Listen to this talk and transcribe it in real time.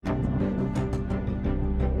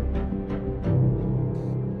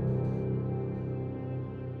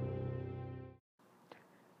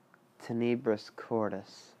Tenebris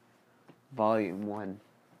Cordis, Volume 1,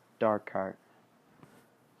 Dark Heart.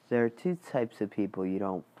 There are two types of people you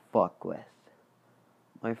don't fuck with.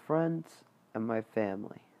 My friends and my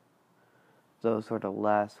family. Those were the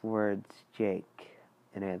last words Jake,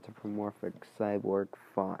 an anthropomorphic cyborg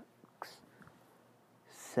fox,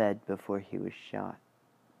 said before he was shot.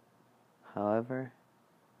 However,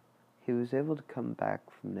 he was able to come back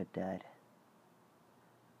from the dead.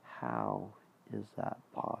 How is that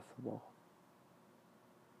possible?